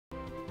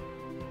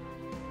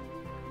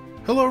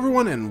Hello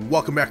everyone and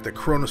welcome back to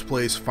Chronos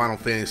Plays Final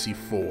Fantasy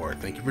IV.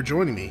 Thank you for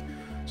joining me.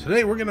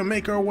 Today we're going to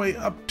make our way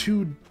up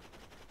to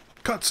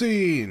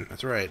cutscene.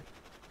 That's right.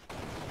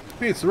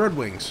 Hey, it's the Red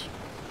Wings.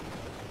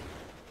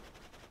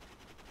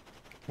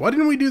 Why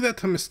didn't we do that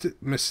to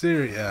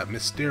Mysteria?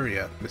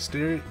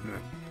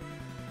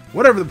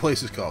 Whatever the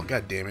place is called.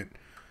 God damn it.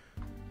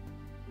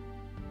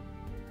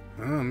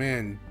 Oh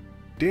man.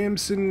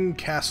 Damcyan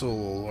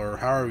Castle, or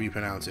however you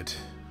pronounce it.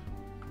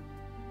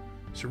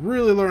 Should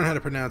really learn how to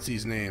pronounce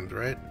these names,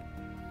 right?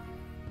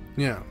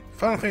 Yeah,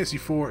 Final Fantasy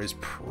IV is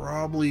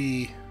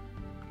probably...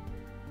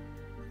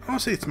 I don't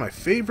want to say it's my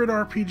favorite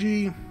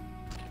RPG.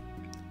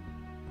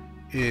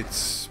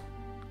 It's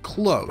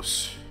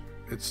close.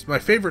 It's my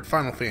favorite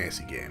Final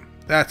Fantasy game.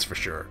 That's for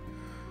sure.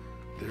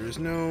 There is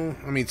no...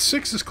 I mean,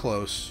 6 is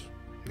close.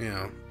 You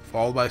know,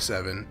 followed by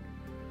 7.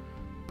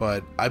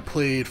 But I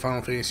played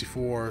Final Fantasy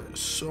IV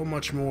so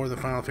much more than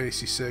Final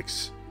Fantasy VI.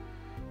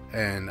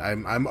 And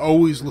I'm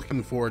always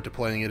looking forward to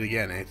playing it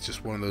again. It's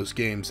just one of those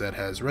games that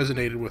has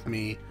resonated with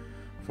me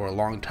for a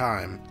long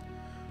time.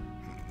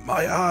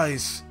 My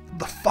eyes,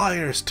 the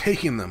fire's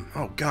taking them.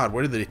 Oh god,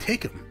 where did they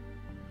take him?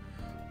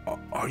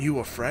 Are you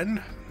a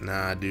friend?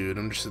 Nah, dude,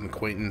 I'm just an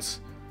acquaintance.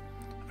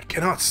 I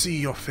cannot see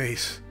your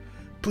face.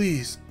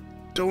 Please,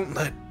 don't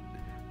let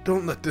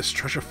this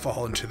treasure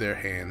fall into their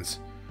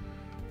hands.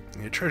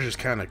 Your treasure's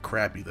kind of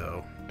crappy,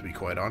 though, to be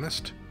quite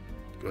honest.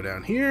 Go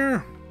down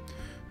here.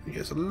 He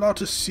has a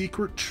lot of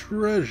secret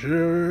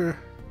treasure.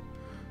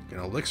 An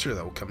elixir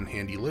that will come in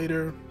handy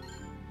later.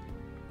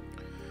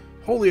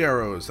 Holy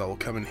arrows that will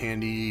come in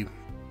handy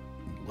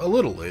a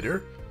little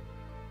later.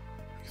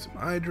 Some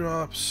eye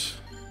drops.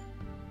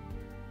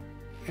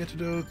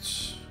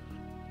 Antidotes.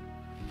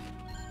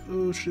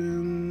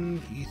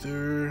 Ocean.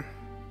 Ether.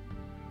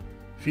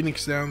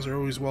 Phoenix downs are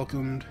always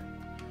welcomed.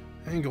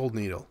 And gold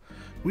needle.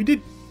 We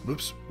did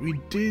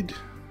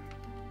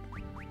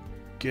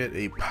get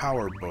a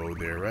power bow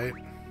there, right?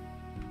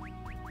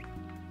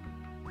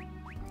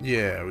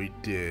 Yeah, we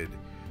did.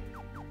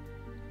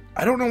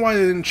 I don't know why they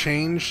didn't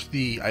change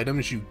the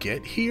items you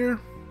get here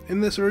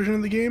in this version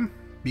of the game,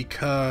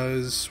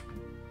 because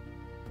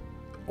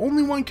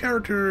only one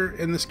character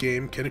in this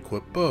game can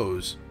equip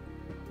bows.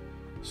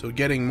 So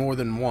getting more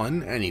than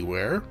one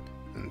anywhere,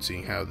 and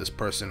seeing how this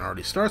person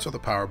already starts with a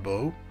power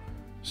bow,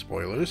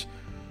 spoilers,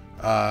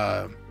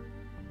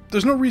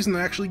 there's no reason to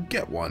actually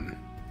get one.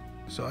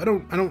 So I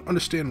don't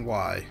understand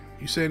why.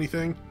 You say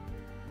anything? ...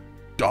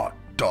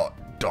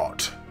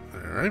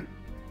 Alright.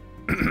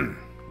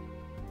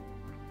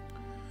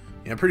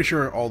 Yeah, I'm pretty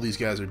sure all these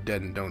guys are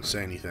dead and don't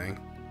say anything.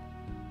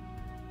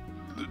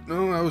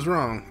 No, I was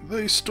wrong.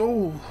 They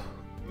stole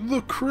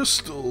the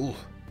crystal.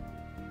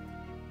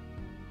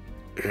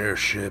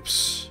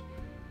 Airships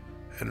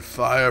and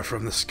fire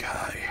from the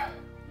sky.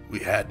 We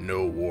had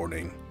no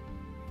warning.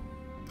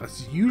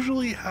 That's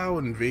usually how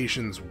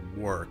invasions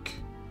work.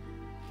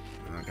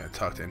 I'm not gonna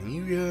talk to any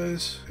of you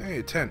guys. Hey,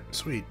 a tent.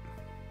 Sweet.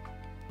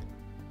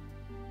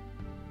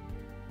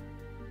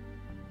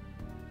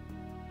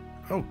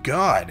 Oh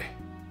god.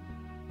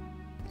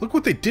 Look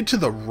what they did to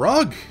the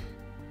rug.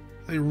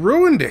 They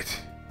ruined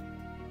it.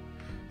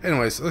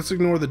 Anyways, let's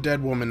ignore the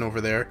dead woman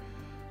over there.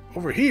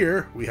 Over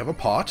here, we have a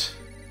pot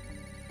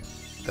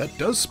that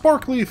does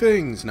sparkly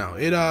things. Now,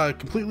 it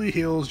completely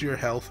heals your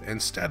health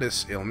and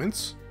status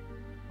ailments.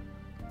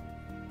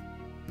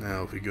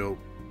 Now, if we go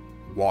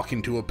walk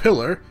into a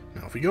pillar.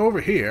 Now, if we go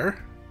over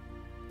here,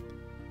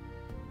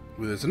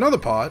 there's another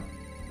pot.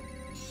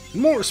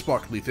 More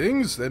sparkly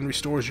things, then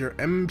restores your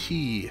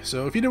MP.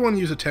 So if you didn't want to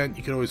use a tent,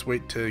 you could always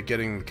wait to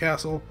getting the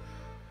castle.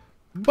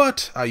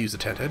 But I use a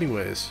tent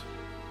anyways.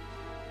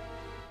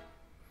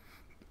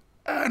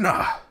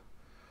 Anna!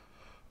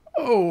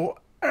 Oh,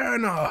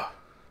 Anna!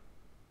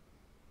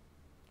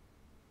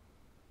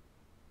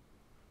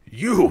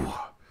 You're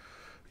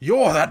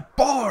that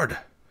bard!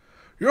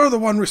 You're the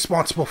one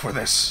responsible for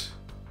this!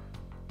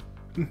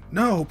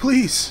 No,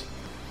 please!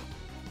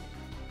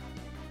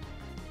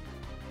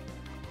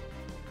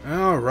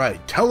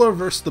 Alright, Tello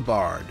versus the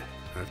Bard.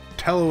 If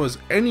Tello was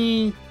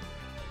any,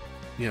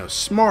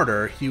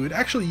 smarter, he would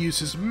actually use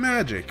his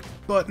magic,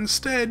 but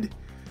instead,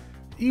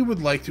 he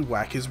would like to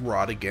whack his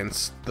rod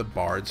against the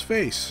Bard's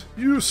face.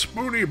 You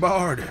spoony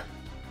Bard!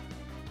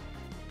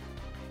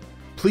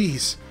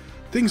 Please,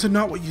 things are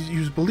not what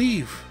you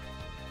believe.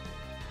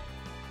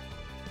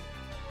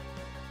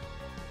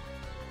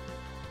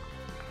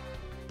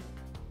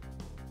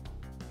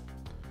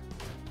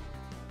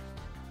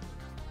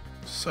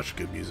 Such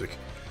good music.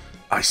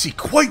 I see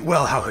quite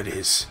well how it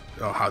is.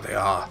 Oh, how they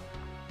are.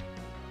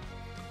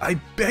 I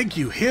beg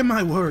you, hear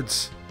my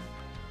words.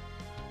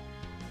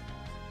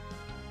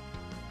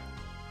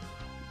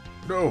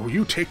 No,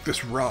 you take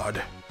this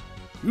rod.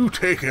 You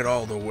take it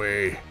all the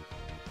way.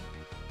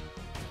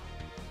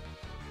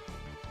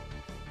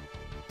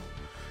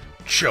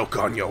 Choke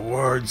on your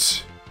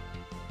words.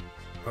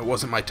 That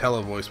wasn't my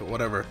tele voice, but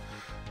whatever.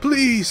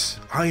 Please,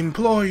 I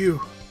implore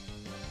you.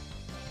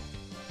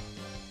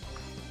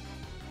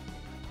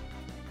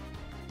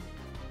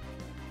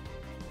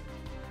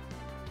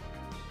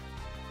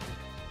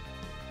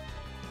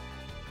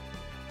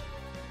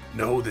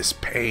 know this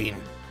pain.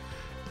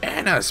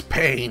 Anna's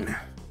pain.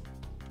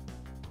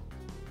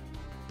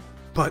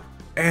 But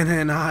Anna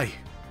and I...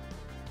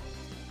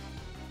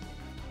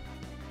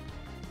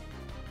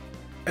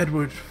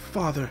 Edward,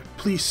 Father,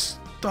 please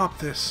stop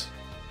this.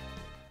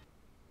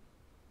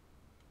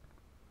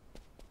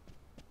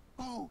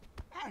 Oh,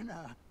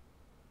 Anna.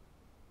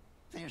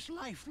 There's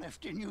life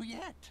left in you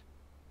yet.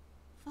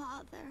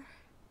 Father.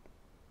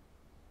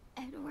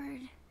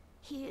 Edward,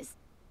 he is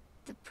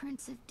the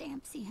Prince of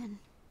Damcyan.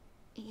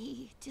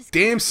 He just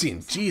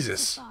Damcyan,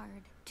 Jesus.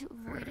 To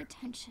avoid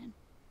attention.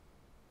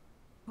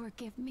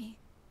 Forgive me,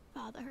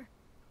 Father,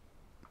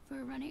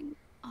 for running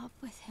off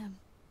with him.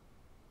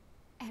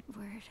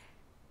 Edward,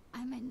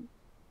 I'm in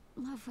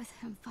love with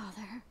him,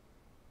 Father.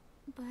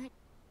 But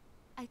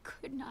I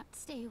could not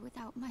stay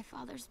without my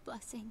father's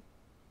blessing.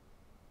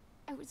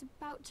 I was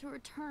about to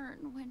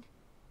return when...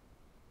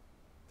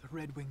 The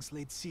Red Wings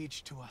laid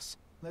siege to us,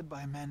 led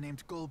by a man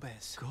named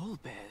Golbez.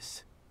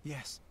 Golbez?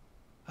 Yes.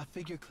 A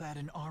figure clad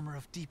in armor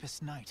of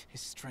deepest night,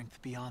 his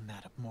strength beyond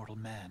that of mortal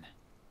man.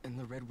 And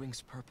the Red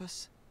Wings'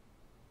 purpose?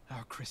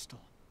 Our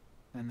crystal.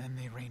 And then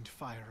they rained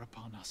fire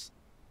upon us.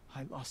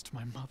 I lost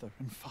my mother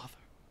and father.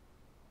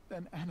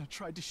 Then Anna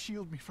tried to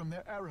shield me from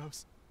their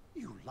arrows.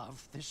 You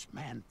love this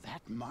man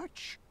that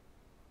much?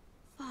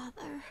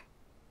 Father,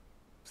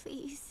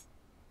 please,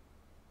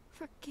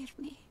 forgive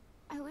me.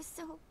 I was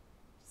so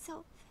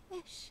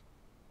selfish.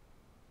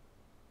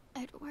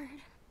 Edward,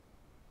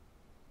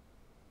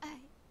 I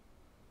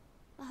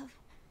love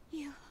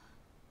you.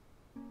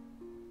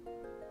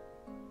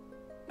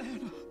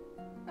 Anna!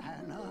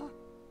 Anna!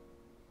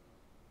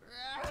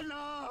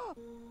 Anna!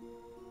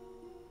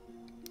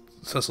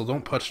 Cecil,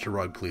 don't touch the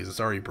rug, please. It's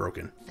already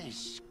broken.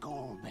 This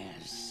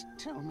Golbez.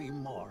 Tell me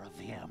more of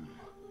him.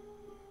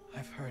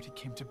 I've heard he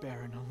came to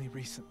Baron only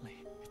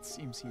recently. It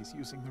seems he is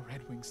using the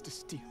Red Wings to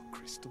steal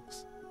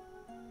crystals.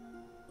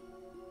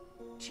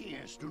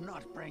 Tears do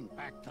not bring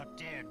back the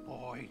dead,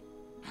 boy.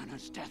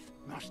 Anna's death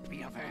must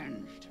be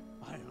avenged.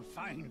 I'll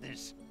find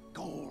this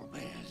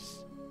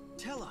Golbez.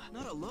 Tella,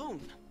 not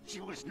alone.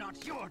 She was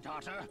not your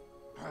daughter.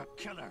 Her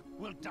killer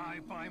will die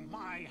by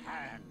my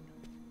hand.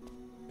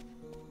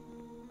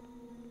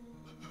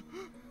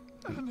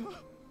 Anna.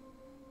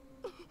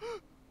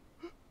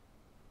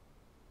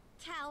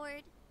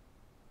 Coward.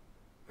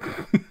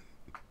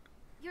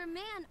 You're a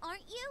man,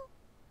 aren't you?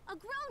 A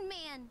grown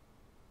man.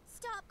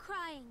 Stop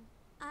crying.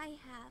 I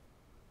have.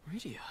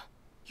 Rydia.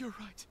 You're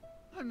right.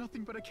 I'm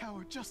nothing but a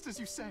coward, just as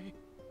you say.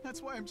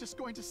 That's why I'm just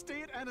going to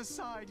stay at Anna's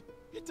side.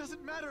 It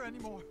doesn't matter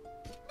anymore.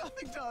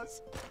 Nothing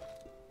does.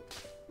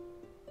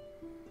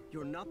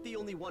 You're not the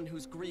only one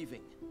who's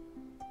grieving.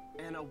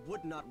 Anna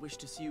would not wish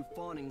to see you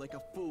fawning like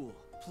a fool.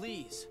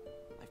 Please.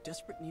 I've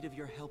desperate need of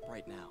your help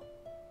right now.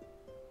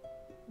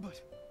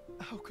 But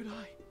how could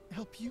I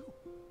help you?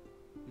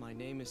 My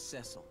name is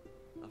Cecil.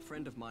 A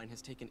friend of mine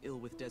has taken ill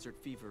with desert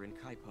fever in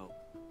Kaipo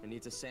and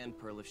needs a sand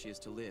pearl if she is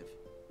to live.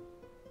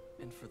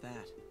 And for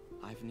that,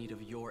 I've need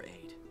of your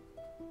aid.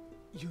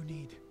 You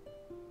need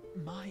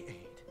my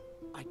aid?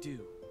 I do.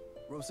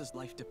 Rosa's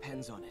life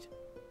depends on it.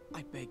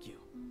 I beg you.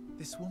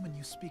 This woman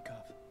you speak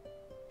of,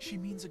 she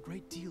means a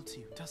great deal to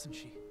you, doesn't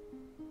she?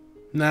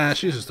 Nah,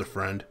 she's just a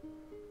friend.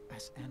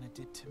 As Anna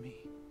did to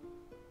me.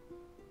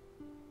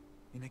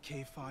 In a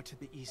cave far to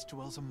the east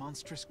dwells a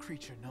monstrous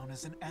creature known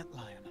as an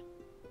Antlion.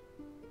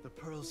 The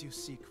pearls you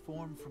seek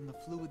form from the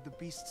fluid the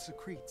beast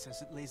secretes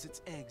as it lays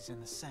its eggs in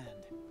the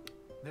sand.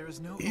 There is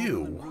no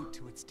overland route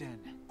to its den.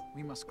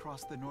 We must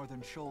cross the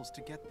northern shoals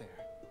to get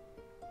there.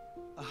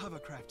 A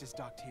hovercraft is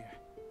docked here.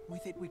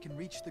 With it we can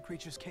reach the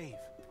creature's cave.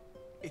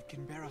 It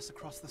can bear us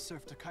across the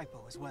surf to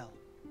Kaipo as well.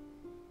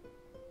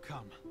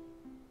 Come.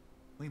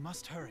 We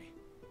must hurry.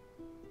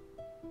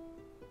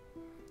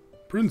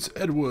 Prince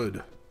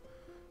Edward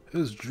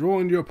has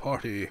joined your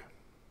party.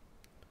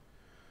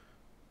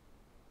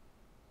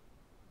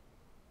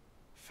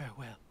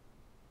 Farewell,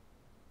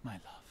 my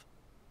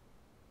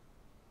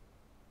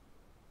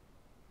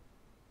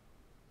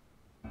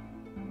love.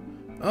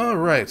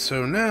 Alright,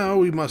 so now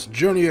we must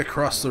journey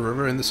across the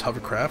river in this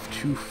hovercraft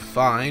to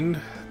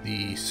find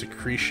the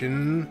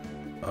secretion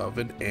of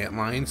an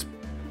antlion's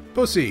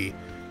pussy.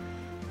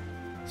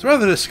 It's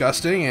rather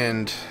disgusting,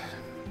 and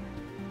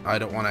I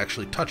don't want to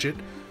actually touch it.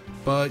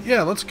 But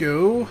yeah, let's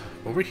go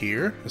over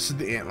here. This is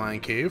the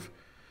Antlion cave,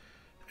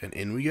 and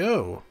in we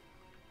go.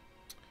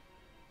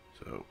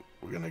 So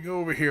we're gonna go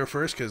over here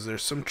first because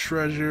there's some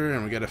treasure,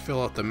 and we gotta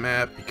fill out the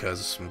map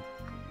because I'm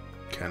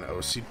kind of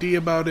OCD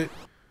about it.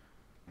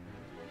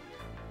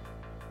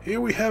 Here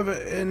we have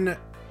an,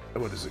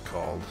 what is it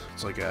called?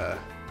 It's like a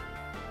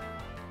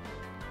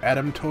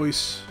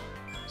Adamtoise.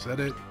 Is that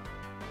it?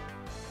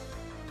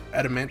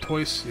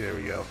 Adamantoise? There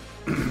we go.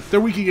 They're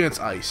weak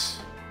against ice.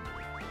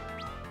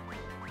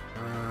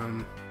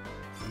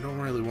 I don't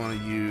really want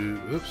to use...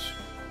 Oops.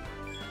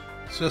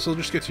 Cecil,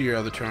 just get to your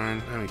other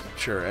turn. I mean,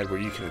 sure,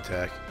 Edward, you can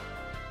attack.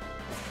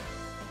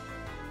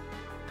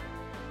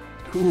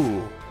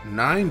 Ooh,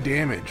 9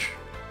 damage.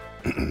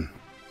 You're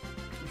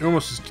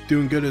almost as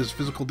doing good as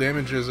physical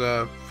damage as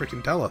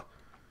freaking Tella.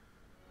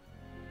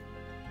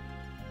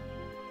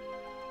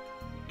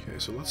 Okay,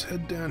 so let's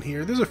head down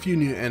here. There's a few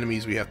new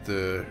enemies we have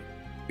to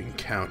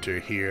encounter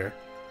here.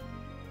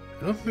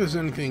 I don't think there's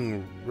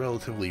anything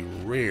relatively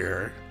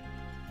rare,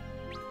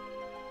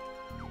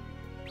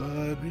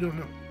 but we don't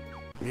know.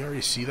 We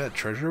already see that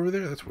treasure over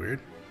there? That's weird.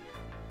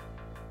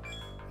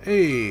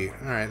 Hey,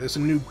 alright, there's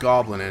a new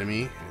goblin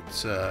enemy.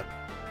 It's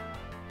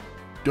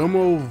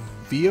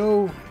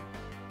Domovio?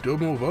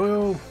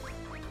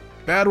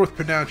 Bad with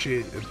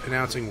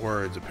pronouncing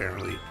words,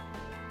 apparently.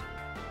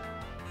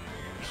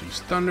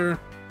 Use thunder.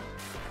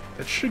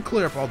 That should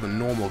clear up all the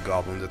normal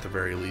goblins at the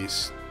very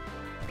least.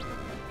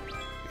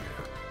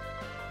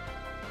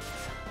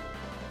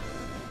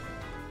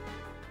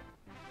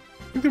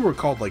 I think they were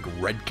called like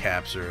red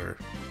caps or...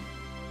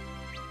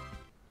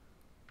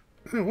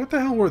 what the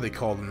hell were they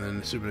called in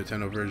the Super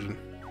Nintendo version?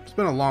 It's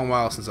been a long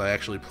while since I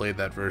actually played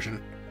that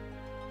version.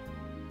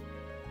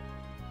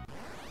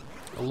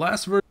 The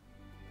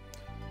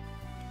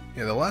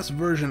last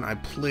version I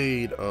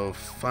played of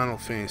Final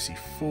Fantasy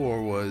IV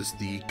was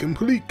the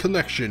Complete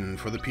Collection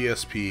for the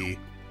PSP.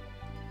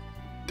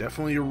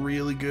 Definitely a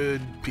really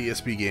good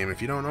PSP game.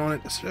 If you don't own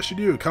it, I suggest you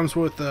do. It comes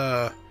with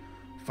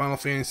Final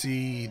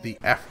Fantasy, the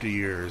After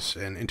Years,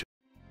 and into.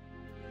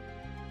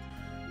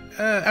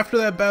 After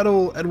that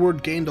battle,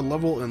 Edward gained a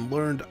level and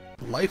learned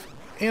Life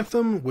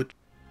Anthem, which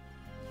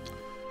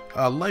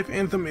Life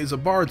Anthem is a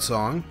bard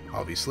song,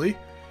 obviously,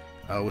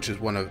 which is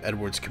one of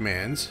Edward's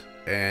commands,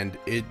 and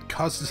it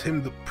causes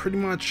him to pretty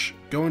much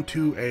go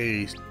into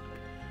a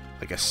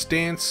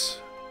stance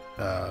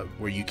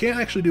where you can't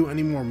actually do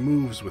any more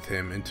moves with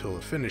him until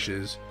it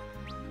finishes.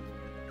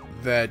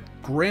 That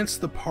grants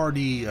the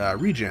party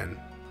regen.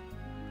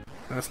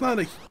 Now, it's not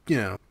a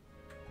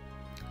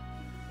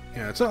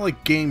it's not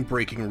like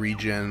game-breaking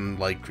regen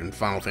like in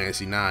Final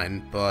Fantasy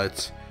IX,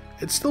 but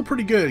it's still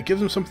pretty good. It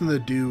gives him something to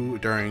do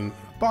during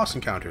boss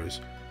encounters.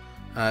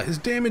 His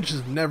damage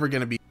is never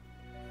going to be...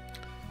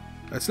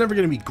 That's never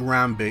going to be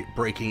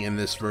ground-breaking in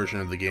this version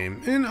of the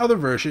game. In other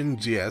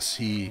versions, yes,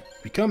 he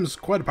becomes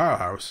quite a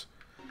powerhouse.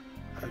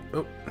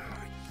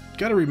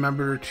 Gotta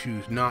remember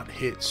to not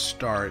hit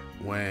start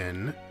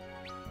when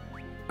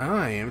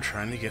I am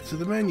trying to get to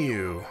the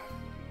menu.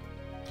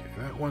 Okay,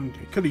 that one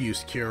could have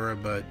used Cura,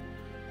 but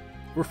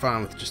we're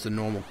fine with just a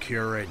normal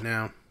Cure right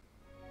now.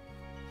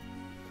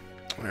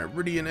 Alright,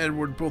 Riddy and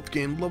Edward both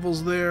gained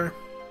levels there.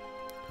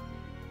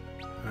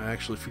 I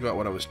actually forgot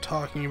what I was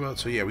talking about,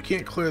 so yeah, we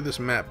can't clear this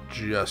map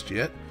just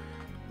yet.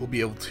 We'll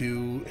be able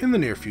to in the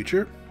near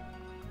future.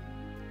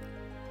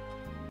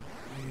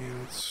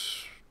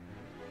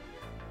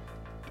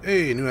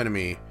 Hey, new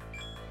enemy.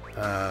 What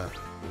are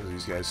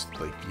these guys?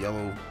 Like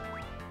yellow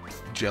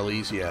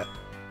jellies? Yeah.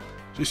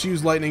 Just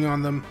use lightning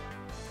on them.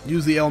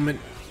 Use the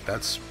element.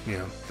 That's,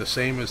 the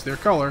same as their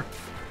color.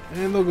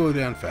 And they'll go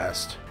down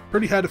fast.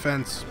 Pretty high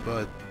defense,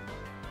 but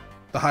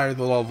the higher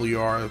the level you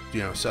are,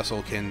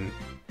 Cecil can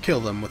kill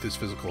them with his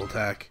physical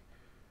attack.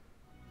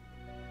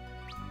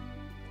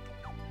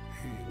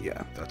 And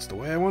yeah, that's the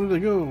way I wanted to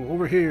go.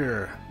 Over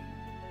here.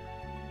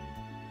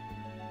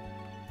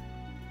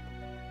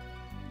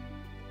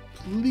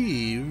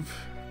 Leave.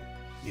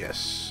 Yes,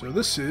 so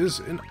this is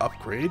an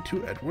upgrade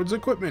to Edward's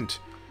equipment.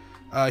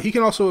 He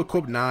can also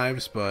equip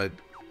knives, but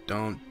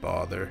don't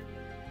bother.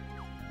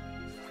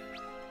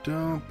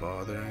 Don't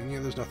bother. And yeah,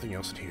 there's nothing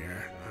else in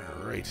here.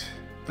 Alright.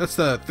 That's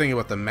the thing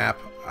about the map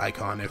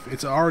icon. If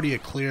it's already a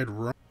cleared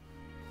room,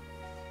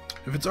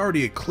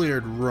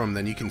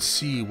 then you can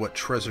see what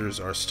treasures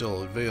are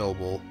still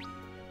available.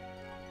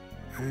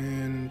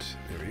 And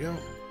there we go.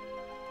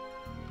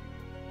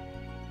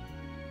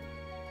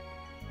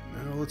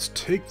 Now let's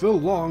take the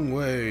long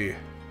way.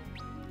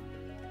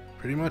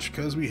 Pretty much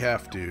because we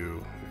have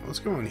to. Let's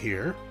go in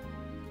here.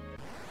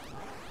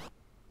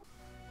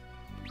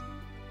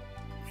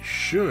 We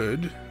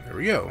should. There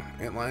we go.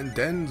 Antlion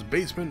Den's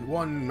Basement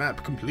 1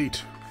 map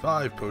complete.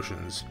 5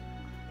 potions.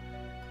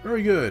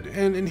 Very good.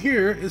 And in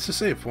here is the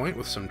save point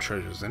with some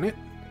treasures in it.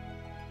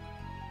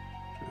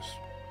 Just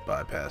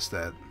bypass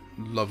that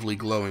lovely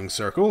glowing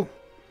circle.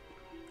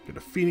 Get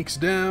a phoenix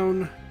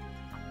down.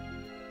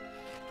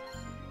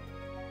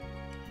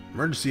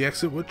 Emergency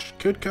exit, which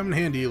could come in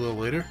handy a little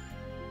later.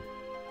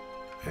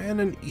 And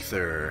an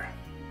ether.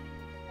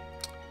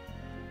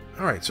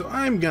 Alright, so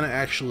I'm gonna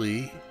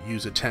actually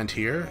use a tent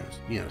here,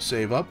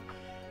 save up,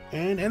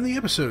 and end the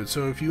episode.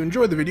 So if you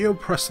enjoyed the video,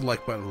 press the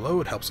like button below,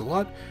 it helps a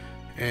lot.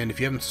 And if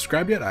you haven't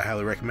subscribed yet, I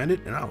highly recommend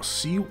it, and I'll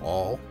see you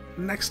all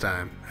next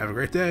time. Have a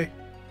great day.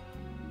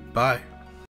 Bye.